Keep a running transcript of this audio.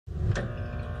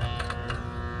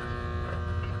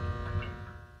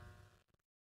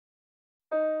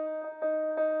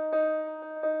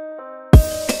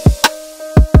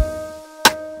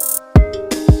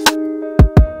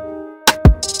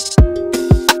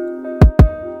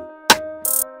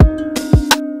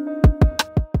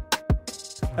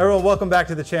Everyone, welcome back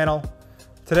to the channel.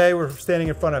 Today we're standing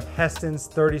in front of Hestan's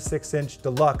 36-inch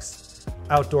deluxe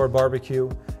outdoor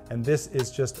barbecue, and this is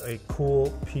just a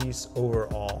cool piece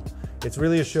overall. It's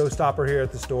really a showstopper here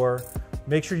at the store.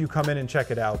 Make sure you come in and check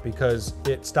it out because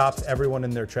it stops everyone in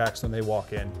their tracks when they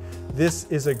walk in. This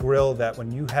is a grill that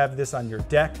when you have this on your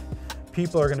deck,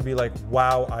 people are gonna be like,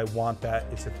 wow, I want that.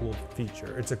 It's a cool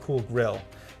feature. It's a cool grill.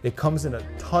 It comes in a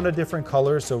ton of different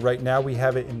colors. So right now we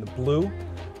have it in the blue,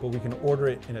 but we can order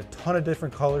it in a ton of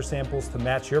different color samples to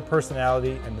match your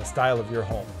personality and the style of your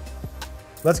home.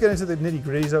 Let's get into the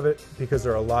nitty-gritties of it because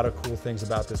there are a lot of cool things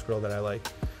about this grill that I like.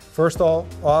 First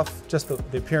off, just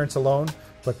the appearance alone,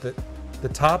 but the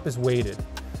top is weighted.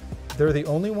 They're the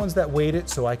only ones that weight it,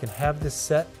 so I can have this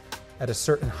set at a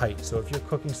certain height. So if you're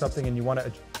cooking something and you want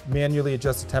to manually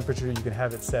adjust the temperature, you can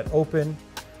have it set open.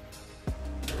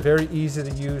 Very easy to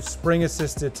use, spring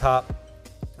assisted top.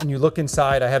 And you look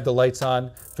inside, I have the lights on,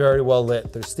 very well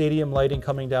lit. There's stadium lighting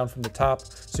coming down from the top.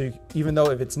 So even though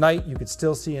if it's night, you could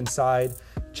still see inside,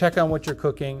 check on what you're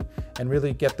cooking, and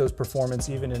really get those performance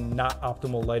even in not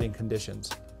optimal lighting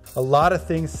conditions. A lot of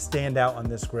things stand out on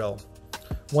this grill.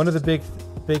 One of the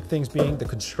big things being the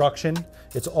construction.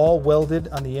 It's all welded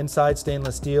on the inside,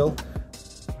 stainless steel.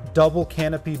 Double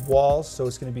canopied walls, so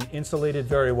it's going to be insulated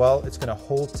very well. It's going to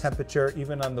hold temperature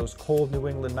even on those cold New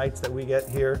England nights that we get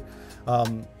here.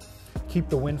 Keep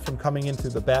the wind from coming in through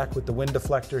the back with the wind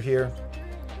deflector here.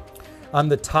 On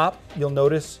the top, you'll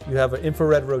notice you have an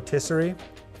infrared rotisserie.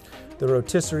 The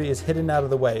rotisserie is hidden out of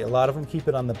the way. A lot of them keep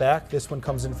it on the back. This one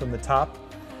comes in from the top.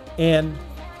 And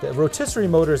the rotisserie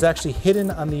motor is actually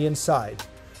hidden on the inside.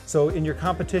 So in your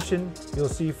competition, you'll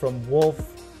see from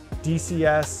Wolf,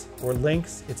 DCS, or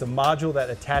Lynx, it's a module that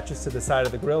attaches to the side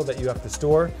of the grill that you have to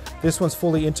store. This one's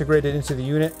fully integrated into the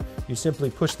unit. You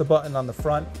simply push the button on the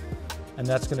front, and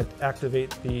that's going to activate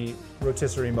the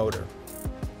rotisserie motor.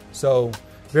 So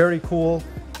very cool.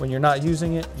 When you're not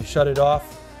using it, you shut it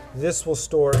off. This will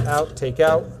store out, take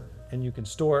out, and you can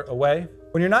store it away.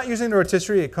 When you're not using the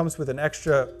rotisserie, it comes with an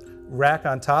extra rack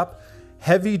on top.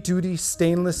 Heavy duty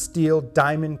stainless steel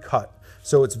diamond cut.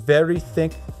 So it's very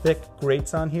thick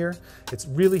grates on here. It's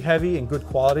really heavy and good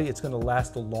quality. It's going to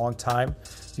last a long time.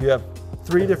 You have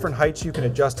 3 different heights you can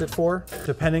adjust it for.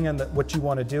 Depending on what you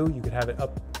want to do, you could have it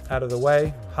up out of the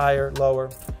way, higher,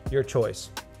 lower, your choice.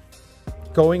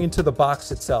 Going into the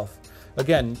box itself.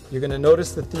 Again, you're going to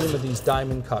notice the theme of these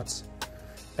diamond cuts.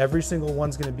 Every single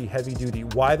one's going to be heavy duty.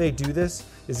 Why they do this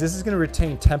is going to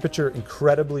retain temperature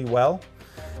incredibly well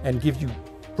and give you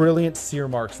brilliant sear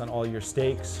marks on all your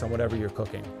steaks and whatever you're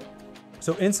cooking.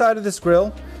 So inside of this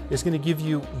grill is going to give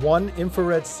you one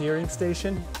infrared searing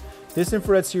station. This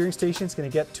infrared searing station is going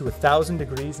to get to 1,000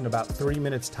 degrees in about 3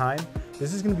 minutes time.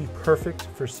 This is going to be perfect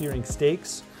for searing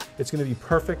steaks. It's going to be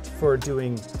perfect for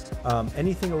doing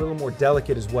anything a little more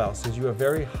delicate as well. So you have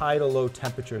very high to low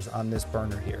temperatures on this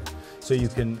burner here. So you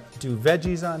can do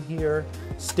veggies on here,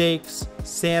 steaks,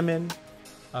 salmon.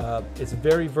 It's a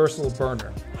very versatile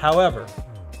burner. However,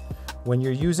 when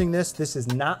you're using this, this is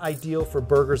not ideal for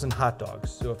burgers and hot dogs.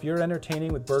 So if you're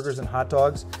entertaining with burgers and hot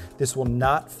dogs, this will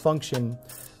not function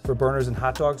for burners and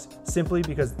hot dogs simply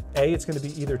because A, it's going to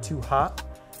be either too hot,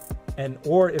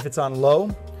 or if it's on low,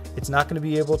 it's not going to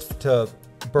be able to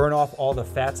burn off all the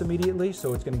fats immediately,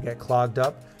 so it's going to get clogged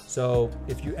up. So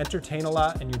if you entertain a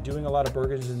lot and you're doing a lot of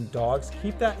burgers and dogs,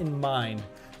 keep that in mind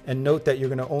and note that you're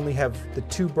going to only have the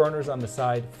 2 burners on the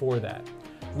side for that.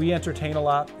 We entertain a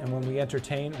lot, and when we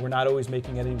entertain, we're not always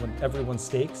making everyone's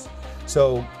steaks.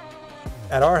 So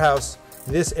at our house,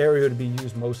 this area would be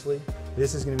used mostly.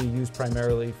 This is going to be used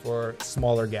primarily for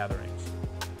smaller gatherings.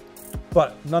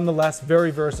 But nonetheless, very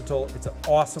versatile. It's an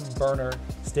awesome burner.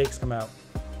 Steaks come out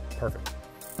perfect.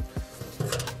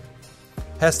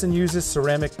 Hestan uses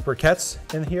ceramic briquettes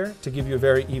in here to give you a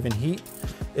very even heat.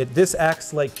 This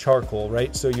acts like charcoal,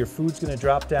 right? So your food's going to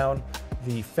drop down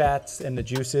the fats and the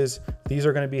juices. These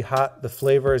are going to be hot. The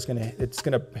flavor is it's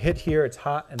going to hit here. It's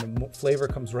hot, and the flavor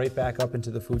comes right back up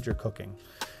into the food you're cooking.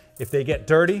 If they get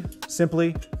dirty,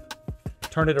 simply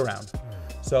turn it around.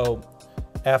 So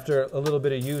after a little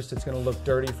bit of use, it's going to look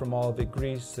dirty from all the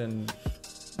grease and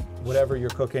whatever you're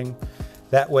cooking.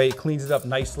 That way it cleans it up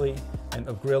nicely and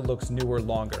the grill looks newer,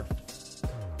 longer.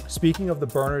 Speaking of the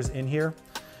burners in here,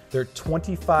 they're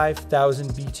 25,000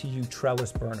 BTU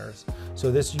trellis burners.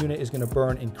 So this unit is going to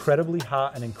burn incredibly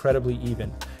hot and incredibly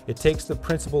even. It takes the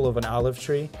principle of an olive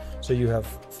tree. So you have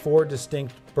 4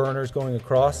 distinct burners going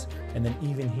across and then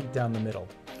even heat down the middle.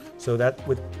 So that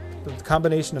with the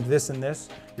combination of this and this,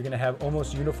 you're going to have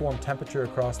almost uniform temperature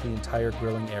across the entire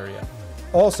grilling area.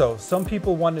 Also, some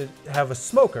people want to have a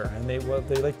smoker and they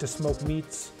like to smoke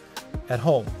meats at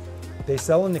home. They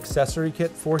sell an accessory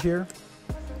kit for here,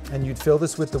 and you'd fill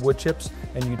this with the wood chips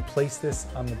and you'd place this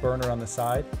on the burner on the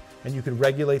side, and you could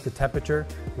regulate the temperature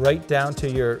right down to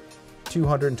your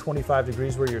 225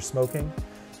 degrees where you're smoking.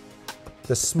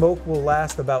 The smoke will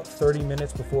last about 30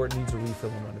 minutes before it needs a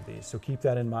refill in one of these. So keep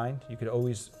that in mind. You could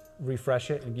always refresh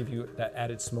it and give you that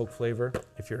added smoke flavor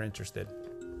if you're interested.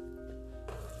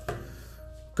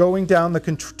 Going down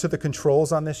to the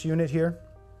controls on this unit here,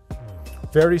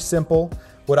 very simple.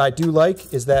 What I do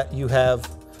like is that you have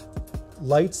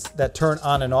lights that turn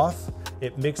on and off.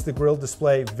 It makes the grill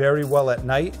display very well at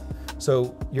night.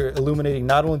 So you're illuminating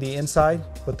not only the inside,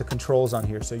 but the controls on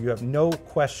here. So you have no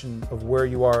question of where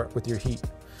you are with your heat.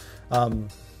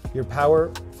 Your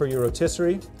power for your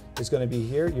rotisserie is going to be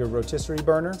here, your rotisserie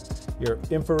burner, your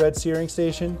infrared searing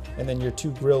station, and then your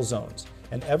 2 grill zones.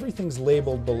 And everything's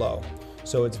labeled below.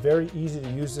 So it's very easy to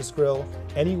use this grill.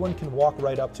 Anyone can walk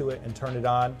right up to it and turn it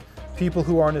on. People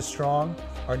who aren't as strong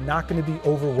are not going to be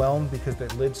overwhelmed because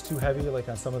the lid's too heavy like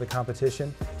on some of the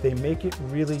competition. They make it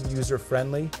really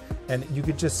user-friendly, and you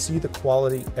could just see the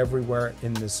quality everywhere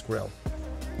in this grill.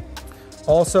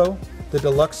 Also, the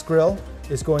deluxe grill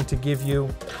is going to give you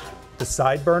the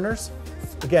side burners.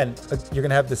 Again, you're going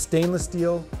to have the stainless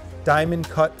steel diamond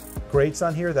cut grates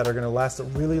on here that are going to last a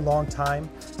really long time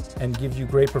and give you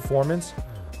great performance.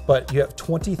 But you have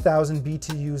 20,000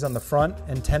 BTUs on the front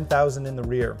and 10,000 in the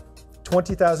rear.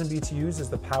 20,000 BTUs is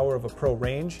the power of a pro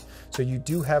range. So you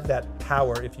do have that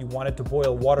power if you wanted to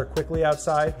boil water quickly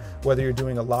outside, whether you're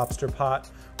doing a lobster pot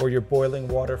or you're boiling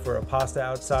water for a pasta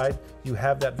outside, you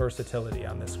have that versatility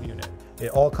on this unit. It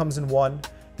all comes in one.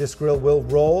 This grill will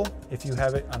roll if you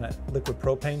have it on a liquid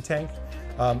propane tank.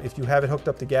 If you have it hooked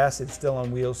up to gas, it's still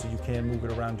on wheels, so you can move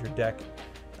it around your deck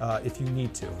if you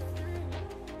need to.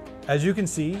 As you can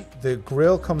see, the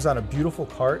grill comes on a beautiful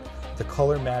cart. The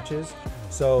color matches,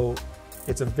 so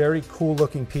it's a very cool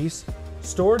looking piece.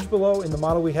 Storage below in the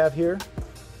model we have here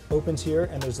opens here,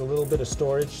 and there's a little bit of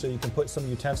storage so you can put some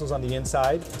utensils on the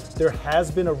inside. There has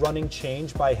been a running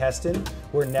change by Hestan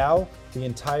where now the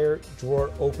entire drawer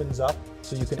opens up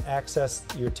so you can access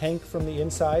your tank from the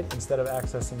inside instead of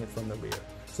accessing it from the rear.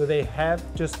 So they have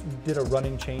just did a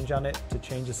running change on it to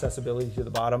change accessibility to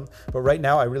the bottom. But right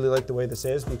now I really like the way this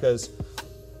is because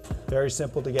very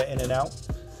simple to get in and out.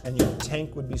 And your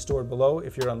tank would be stored below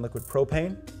if you're on liquid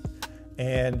propane,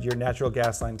 and your natural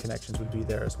gas line connections would be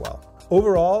there as well.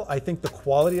 Overall, I think the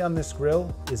quality on this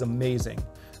grill is amazing.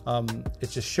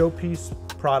 It's a showpiece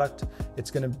product.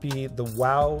 It's gonna be the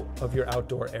wow of your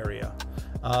outdoor area.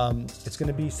 It's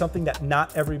gonna be something that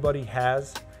not everybody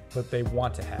has, but they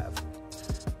want to have.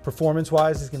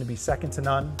 Performance-wise, is gonna be second to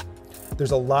none. There's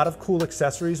a lot of cool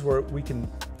accessories where we can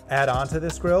add on to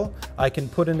this grill. I can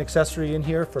put an accessory in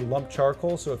here for lump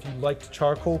charcoal, so if you like to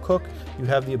charcoal cook, you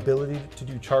have the ability to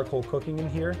do charcoal cooking in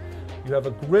here. You have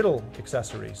a griddle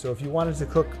accessory, so if you wanted to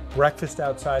cook breakfast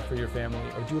outside for your family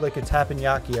or do like a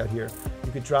teppanyaki out here,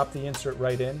 you could drop the insert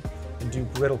right in and do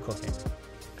griddle cooking.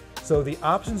 So the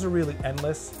options are really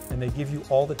endless, and they give you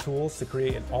all the tools to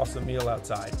create an awesome meal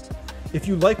outside. If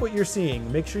you like what you're seeing,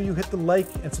 make sure you hit the like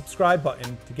and subscribe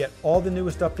button to get all the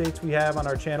newest updates we have on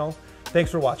our channel. Thanks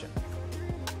for watching.